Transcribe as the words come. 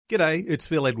G'day, it's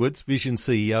Phil Edwards, Vision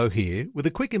CEO here, with a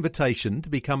quick invitation to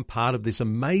become part of this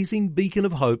amazing beacon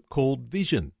of hope called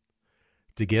Vision.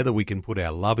 Together we can put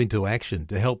our love into action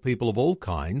to help people of all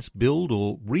kinds build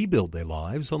or rebuild their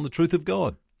lives on the truth of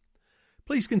God.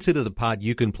 Please consider the part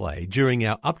you can play during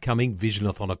our upcoming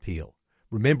Visionathon appeal,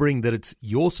 remembering that it's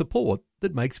your support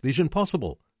that makes Vision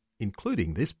possible,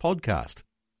 including this podcast.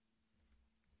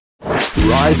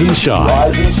 Rise and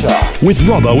Shine with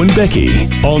Robbo and Becky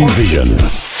on Vision.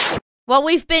 Well,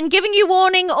 we've been giving you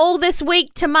warning all this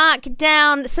week to mark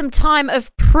down some time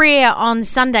of prayer on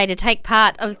Sunday to take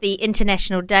part of the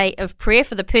International Day of Prayer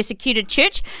for the Persecuted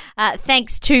Church,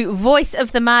 thanks to Voice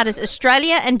of the Martyrs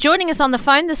Australia. And joining us on the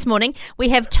phone this morning, we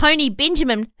have Tony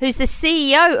Benjamin, who's the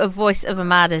CEO of Voice of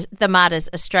the Martyrs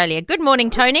Australia. Good morning,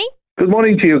 Tony. Good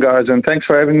morning to you guys, and thanks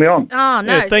for having me on. Oh,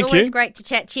 no, yeah, it's always you. great to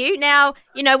chat to you. Now,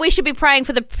 we should be praying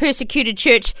for the persecuted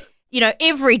church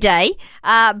every day,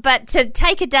 but to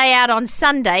take a day out on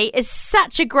Sunday is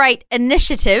such a great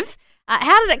initiative.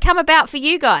 How did it come about for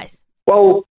you guys?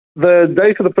 Well, the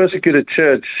Day for the Persecuted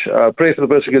Church, Prayer for the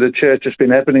Persecuted Church has been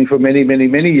happening for many, many,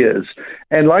 many years.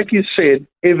 And like you said,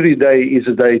 every day is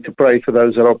a day to pray for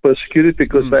those that are persecuted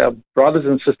because they are brothers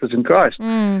and sisters in Christ.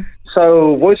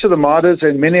 So Voice of the Martyrs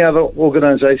and many other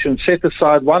organizations set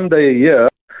aside one day a year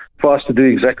for us to do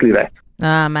exactly that.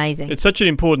 Amazing. It's such an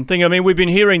important thing. I mean, we've been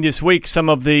hearing this week some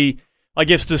of the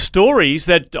stories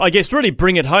that, really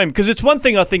bring it home. Because it's one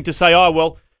thing, I think, to say,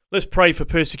 let's pray for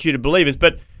persecuted believers.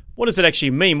 But what does it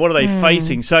actually mean? What are they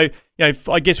facing? So,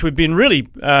 I guess we've been really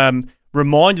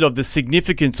reminded of the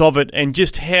significance of it and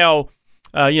just how,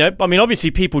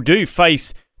 obviously people do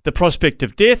face the prospect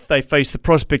of death. They face the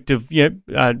prospect of,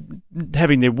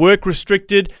 having their work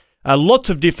restricted. Lots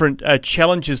of different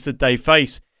challenges that they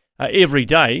face every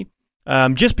day.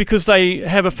 Just because they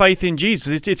have a faith in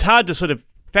Jesus. It's hard to sort of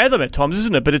fathom at times,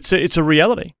 isn't it? But it's a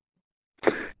reality.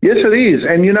 Yes, it is.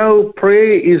 And,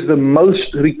 prayer is the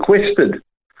most requested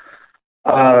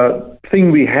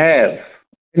thing we have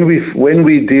when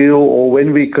we deal or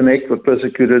when we connect with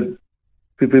persecuted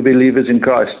believers in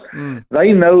Christ.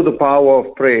 They know the power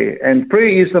of prayer. And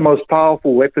prayer is the most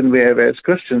powerful weapon we have as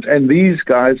Christians. And these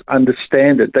guys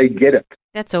understand it. They get it.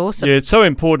 That's awesome. Yeah, it's so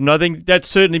important. I think that's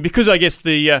certainly because I guess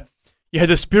the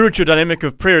spiritual dynamic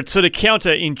of prayer, it's sort of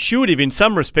counterintuitive in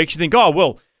some respects. You think,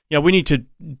 we need to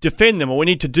defend them or we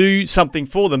need to do something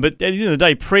for them. But at the end of the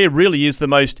day, prayer really is the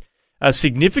most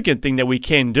significant thing that we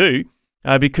can do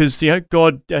because,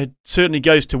 God certainly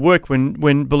goes to work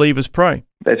when believers pray.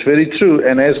 That's very true.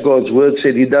 And as God's word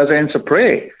said, he does answer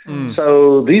prayer.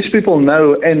 So these people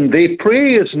know, and their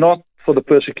prayer is not for the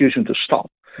persecution to stop.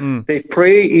 Their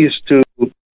prayer is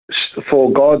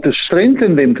for God to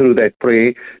strengthen them through that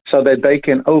prayer so that they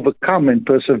can overcome and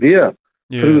persevere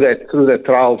through the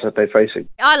trials that they're facing.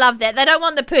 I love that. They don't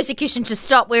want the persecution to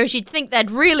stop, whereas you'd think they'd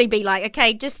really be like,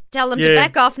 okay, just tell them to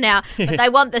back off now. But they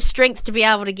want the strength to be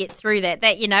able to get through that.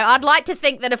 I'd like to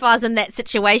think that if I was in that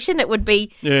situation, it would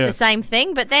be the same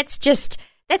thing. But that's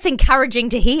encouraging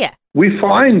to hear. We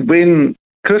find when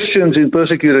Christians in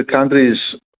persecuted countries,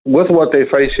 with what they're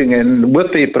facing and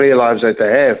with their prayer lives that they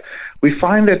have, we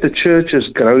find that the church is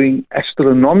growing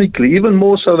astronomically, even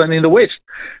more so than in the West.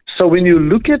 So when you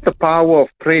look at the power of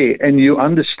prayer and you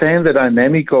understand the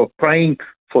dynamic of praying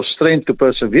for strength to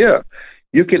persevere,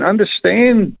 you can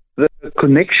understand the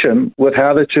connection with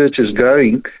how the church is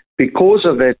growing because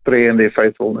of that prayer and their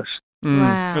faithfulness.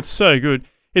 Wow. That's so good.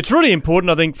 It's really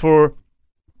important, I think, for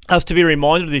us to be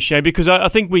reminded of this, because I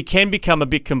think we can become a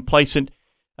bit complacent,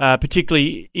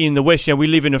 particularly in the West. We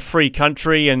live in a free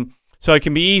country, and so it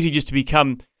can be easy just to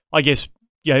become,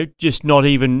 just not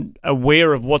even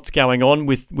aware of what's going on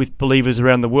with believers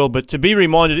around the world. But to be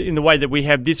reminded in the way that we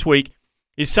have this week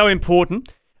is so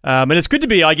important. And it's good to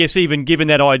be, even given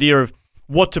that idea of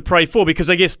what to pray for, because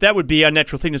I guess that would be our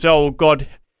natural thing to say, oh, God,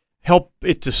 help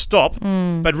it to stop.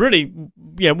 But really,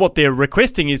 what they're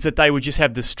requesting is that they would just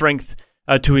have the strength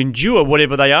to endure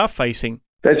whatever they are facing.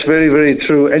 That's very, very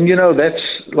true. And,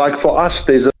 that's like for us,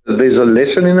 there's a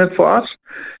lesson in it for us.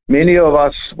 Many of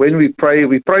us, when we pray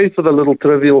for the little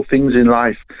trivial things in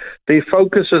life. Their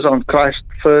focus is on Christ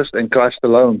first and Christ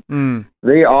alone.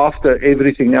 They're after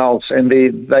everything else, and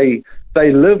they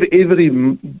live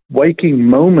every waking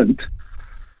moment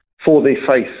for their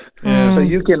faith. So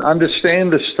you can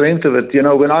understand the strength of it.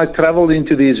 When I travel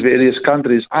into these various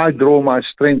countries, I draw my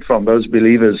strength from those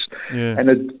believers. And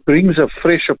it brings a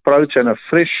fresh approach and a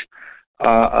fresh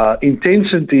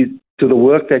intensity to the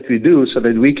work that we do so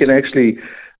that we can actually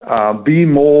be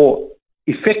more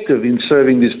effective in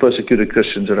serving these persecuted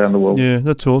Christians around the world. Yeah,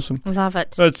 that's awesome. Love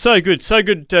it. So it's so good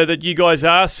that you guys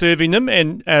are serving them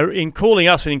and in calling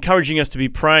us and encouraging us to be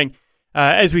praying.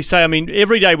 As we say, I mean,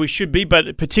 every day we should be,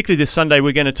 but particularly this Sunday,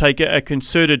 we're going to take a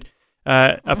concerted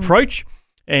approach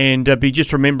and be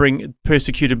just remembering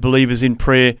persecuted believers in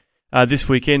prayer this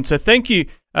weekend. So thank you,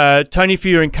 Tony, for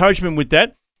your encouragement with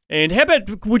that. And how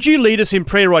about, would you lead us in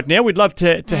prayer right now? We'd love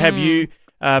to have you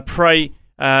pray,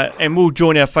 and we'll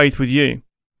join our faith with you.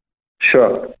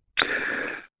 Sure.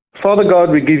 Father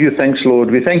God, we give you thanks, Lord.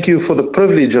 We thank you for the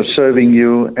privilege of serving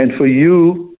you and for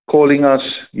you calling us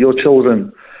your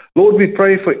children. Lord, we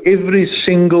pray for every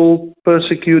single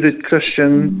persecuted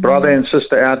Christian brother and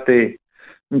sister out there.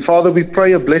 And Father, we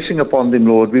pray a blessing upon them,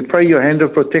 Lord. We pray your hand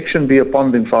of protection be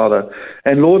upon them, Father.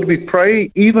 And Lord, we pray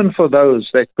even for those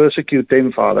that persecute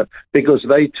them, Father, because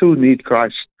they too need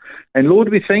Christ. And Lord,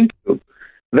 we thank you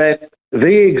that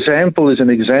their example is an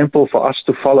example for us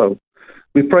to follow.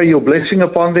 We pray your blessing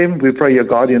upon them. We pray your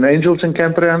guardian angels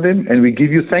encamp around them. And we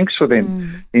give you thanks for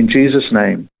them. In Jesus'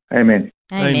 name, amen.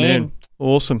 Amen.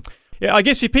 Awesome. Yeah, I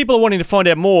guess if people are wanting to find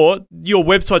out more, your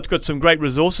website's got some great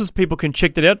resources. People can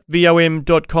check that out,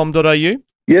 vom.com.au.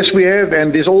 Yes, we have,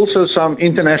 and there's also some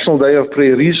International Day of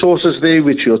Prayer resources there,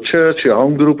 which your church, your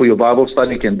home group, or your Bible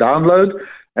study can download,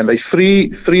 and they're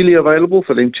freely available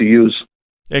for them to use.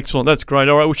 Excellent, that's great.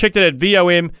 All right, we'll check that out,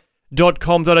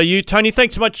 vom.com.au. Tony,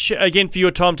 thanks so much again for your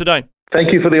time today.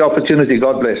 Thank you for the opportunity.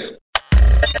 God bless.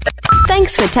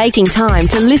 Thanks for taking time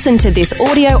to listen to this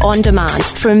audio on demand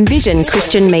from Vision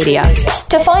Christian Media.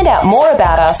 To find out more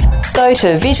about us, go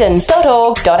to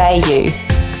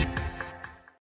vision.org.au.